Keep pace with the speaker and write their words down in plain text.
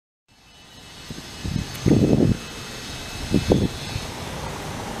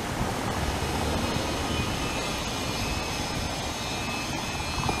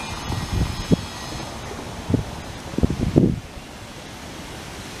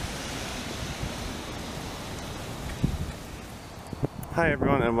Hi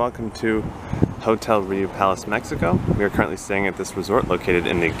everyone and welcome to Hotel Rio Palace, Mexico. We are currently staying at this resort located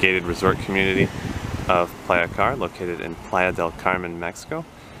in the gated resort community of Playa located in Playa del Carmen, Mexico.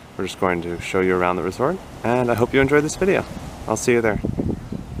 We're just going to show you around the resort and I hope you enjoy this video. I'll see you there.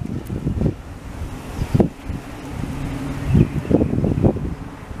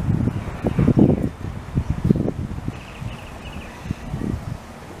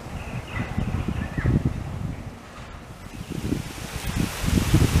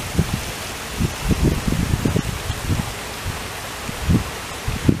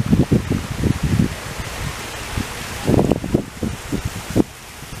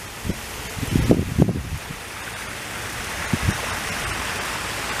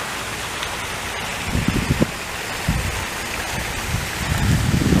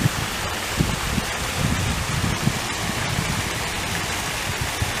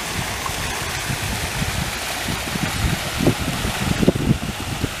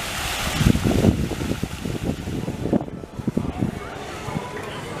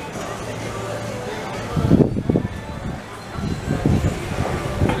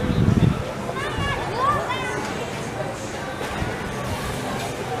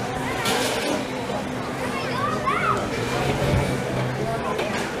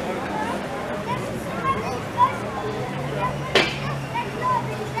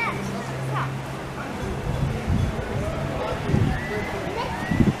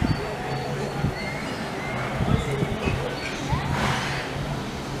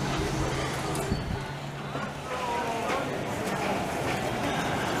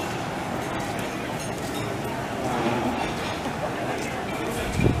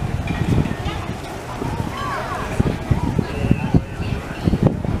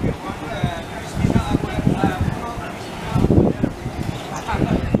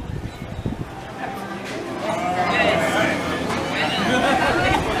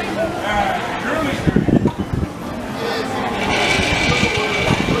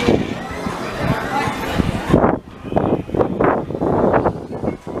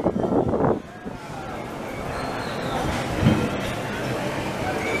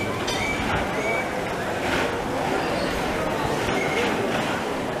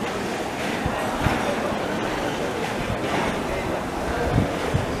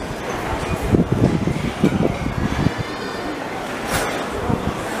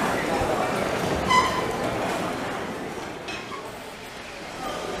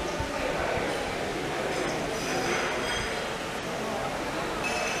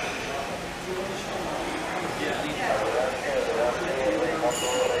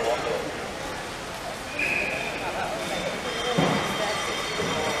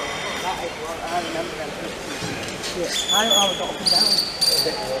 I was up and down.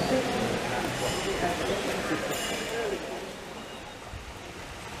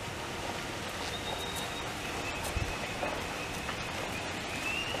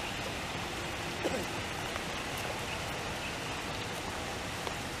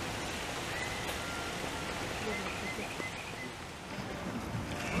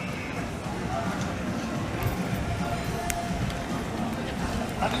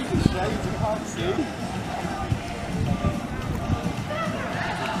 I think it's shades, you can't see.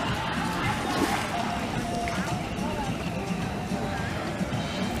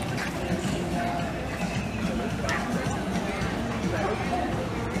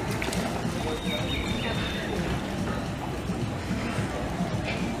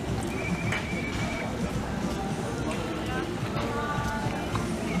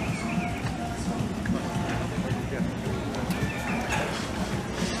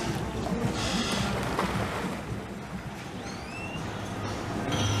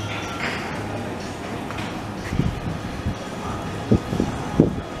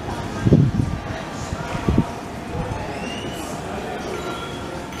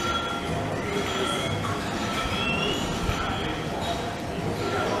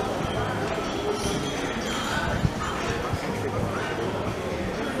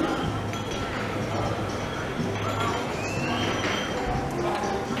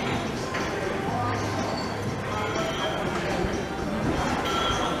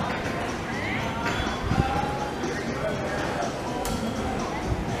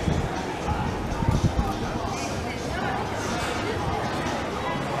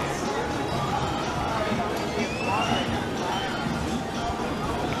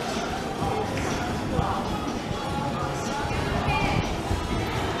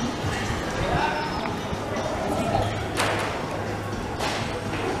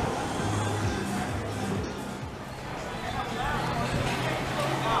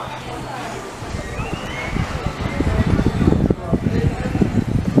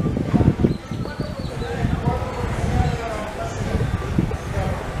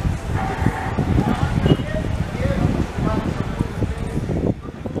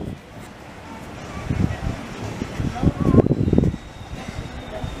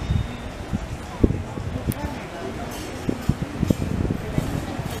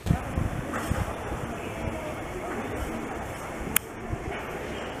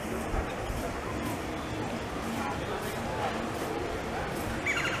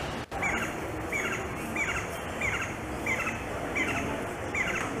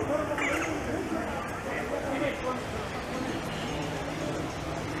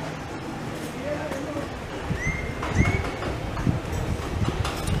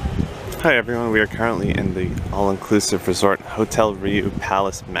 Hi everyone, we are currently in the all-inclusive resort Hotel Riu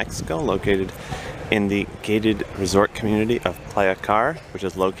Palace, Mexico, located in the gated resort community of Playa Car, which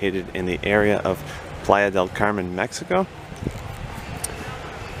is located in the area of Playa del Carmen, Mexico.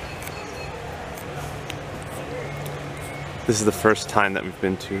 This is the first time that we've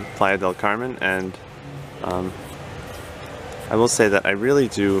been to Playa del Carmen, and I will say that I really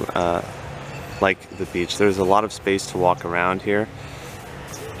do like the beach. There's a lot of space to walk around here,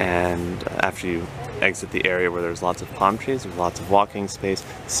 and after you exit the area where there's lots of palm trees, there's lots of walking space.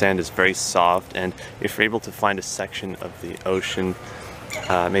 The sand is very soft, and if you're able to find a section of the ocean,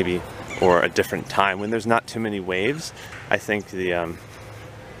 maybe, or a different time when there's not too many waves, I think the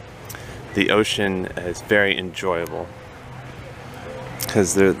ocean is very enjoyable,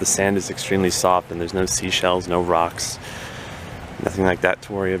 because the sand is extremely soft and there's no seashells, no rocks, nothing like that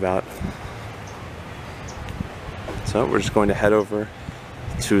to worry about. So we're just going to head over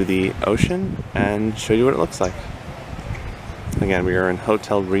to the ocean and show you what it looks like. Again, we are in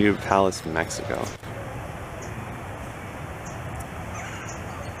Hotel Riu Palace, Mexico.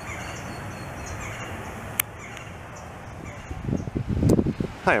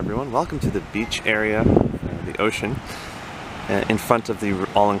 Hi everyone, welcome to the beach area, the ocean, in front of the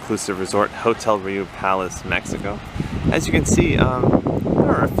all-inclusive resort Hotel Riu Palace, Mexico. As you can see, there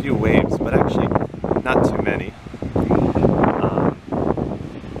are a few waves, but actually not too many.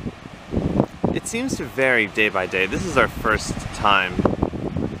 It seems to vary day by day. This is our first time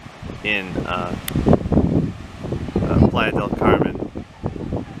in Playa del Carmen,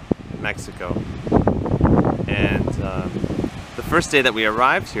 Mexico, and the first day that we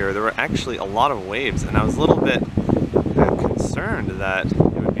arrived here, there were actually a lot of waves, and I was a little bit concerned that it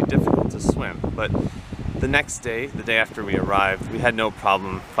would be difficult to swim. But the next day, the day after we arrived, we had no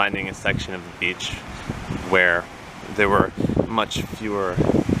problem finding a section of the beach where there were much fewer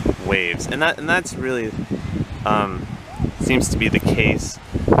waves, and that's really seems to be the case,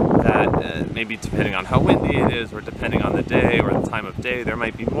 that maybe depending on how windy it is, or depending on the day or the time of day, there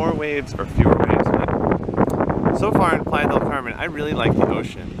might be more waves or fewer waves. But so far in Playa del Carmen, I really like the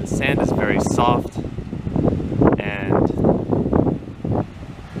ocean. The sand is very soft, and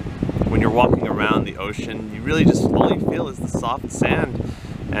when you're walking around the ocean, you really just, all you feel is the soft sand,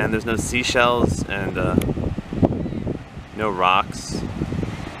 and there's no seashells and no rocks.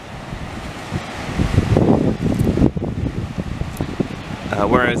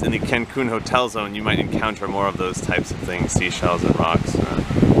 Whereas in the Cancun hotel zone, you might encounter more of those types of things, seashells and rocks.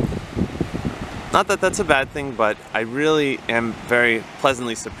 Not that that's a bad thing, but I really am very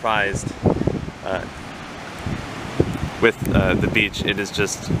pleasantly surprised with the beach. It is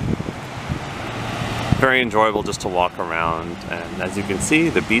just very enjoyable just to walk around, and as you can see,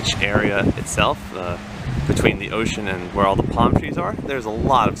 the beach area itself, between the ocean and where all the palm trees are, there's a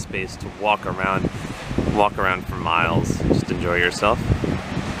lot of space to walk around for miles. Just enjoy yourself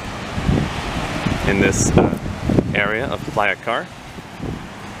in this area of Playa Car.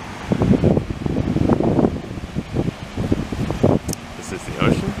 This is the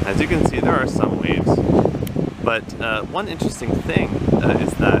ocean. As you can see, there are some waves, but one interesting thing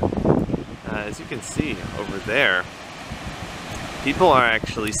is that as you can see over there, people are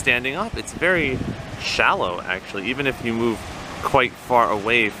actually standing up. It's very shallow, actually. Even if you move quite far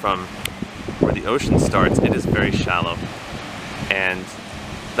away from where the ocean starts, it is very shallow, and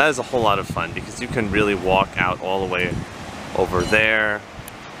that is a whole lot of fun, because you can really walk out all the way over there,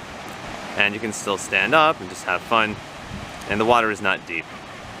 and you can still stand up and just have fun, and the water is not deep.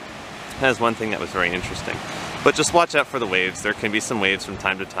 That is one thing that was very interesting. But just watch out for the waves. There can be some waves from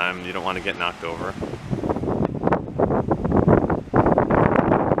time to time. You don't want to get knocked over.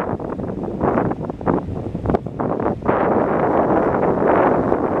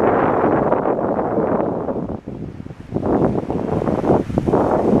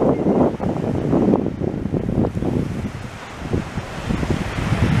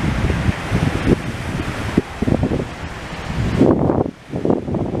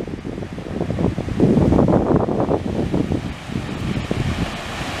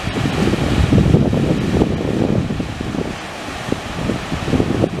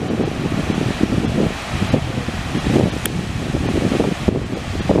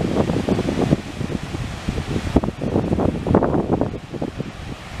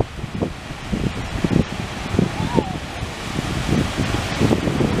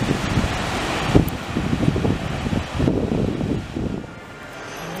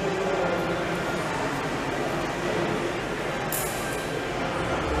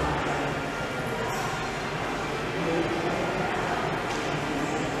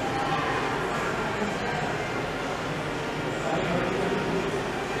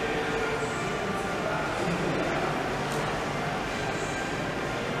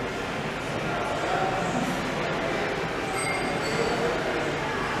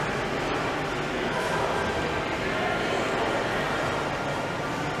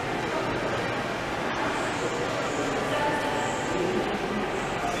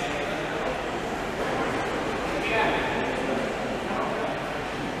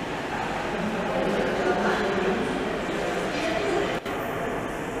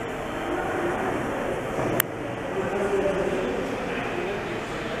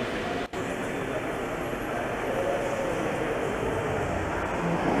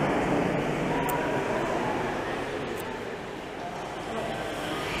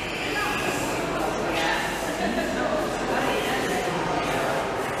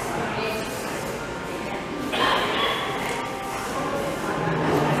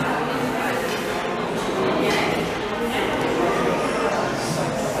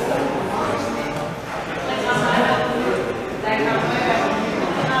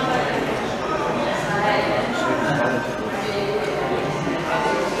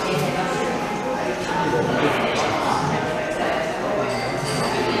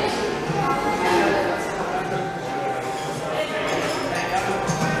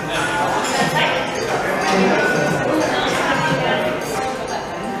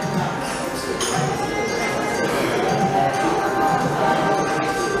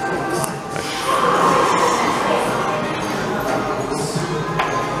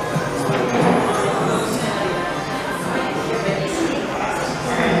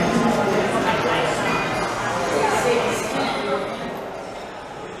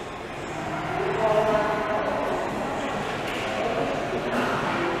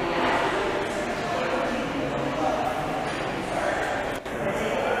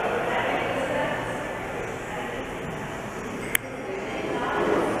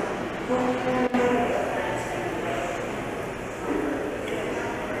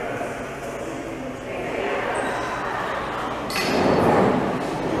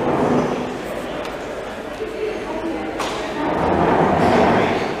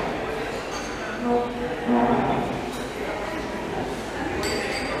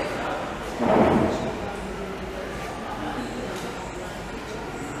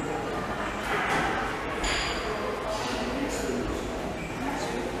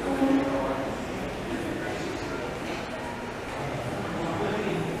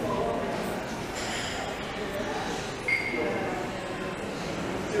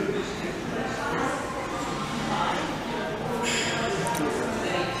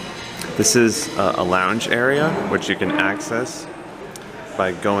 This is a lounge area which you can access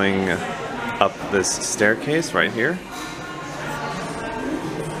by going up this staircase right here.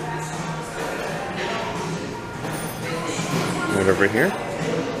 Right over here.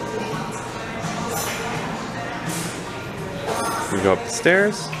 You go up the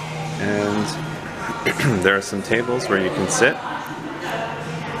stairs, and there are some tables where you can sit.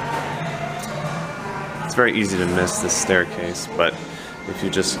 It's very easy to miss this staircase, but if you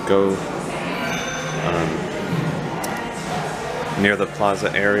just go near the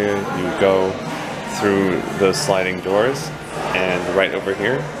plaza area, you go through those sliding doors, and right over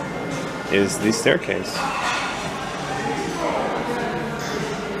here is the staircase.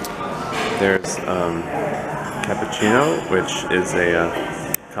 There's Cappuccino, which is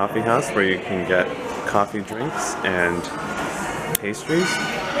a coffee house where you can get coffee drinks and pastries.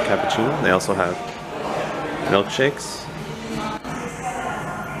 Cappuccino. They also have milkshakes